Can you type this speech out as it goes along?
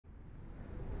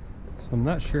I'm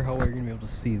not sure how well you're gonna be able to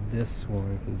see this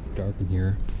one if it's dark in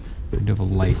here. I do have a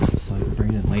light, so I can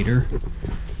bring it in later.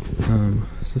 So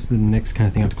this is the next kind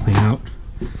of thing I have to clean out.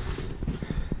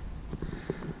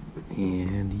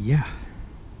 And yeah.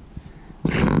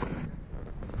 I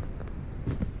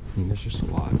mean, there's just a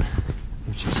lot.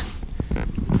 It's just,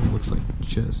 it looks like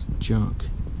just junk.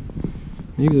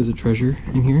 Maybe there's a treasure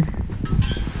in here.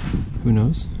 Who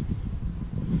knows?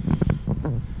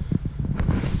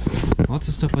 Lots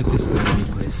of stuff like this in any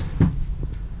place.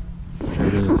 Which I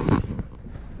really like.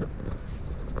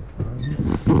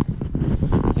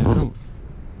 Yeah, I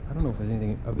don't know if there's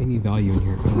anything of any value in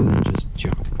here other than just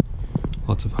junk.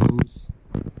 Lots of hose.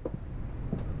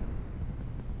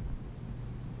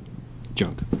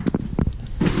 Junk.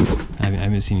 I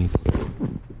haven't seen anything.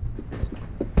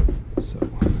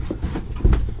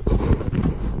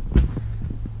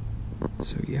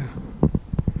 So yeah.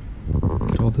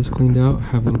 Get all this cleaned out,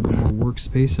 have a little bit more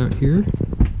workspace out here.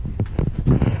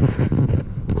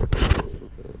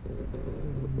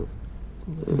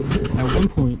 At one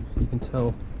point, you can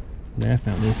tell when I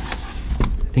found this,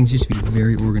 things used to be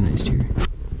very organized here.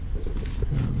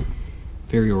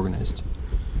 Very organized.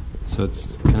 So it's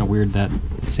kind of weird that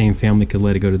the same family could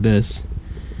let it go to this,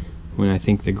 when I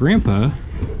think the grandpa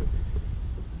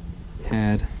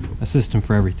had a system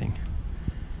for everything.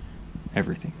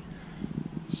 Everything.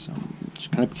 So, it's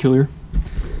kind of peculiar.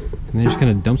 And they just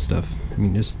kind of dump stuff. I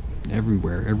mean, just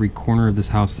everywhere. Every corner of this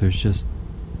house, there's just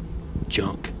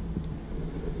junk.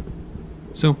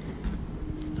 So,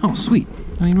 oh, sweet. I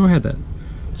didn't even know I had that.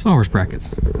 Sawhorse brackets.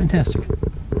 Fantastic.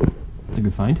 That's a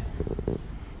good find.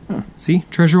 Huh, see?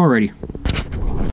 Treasure already.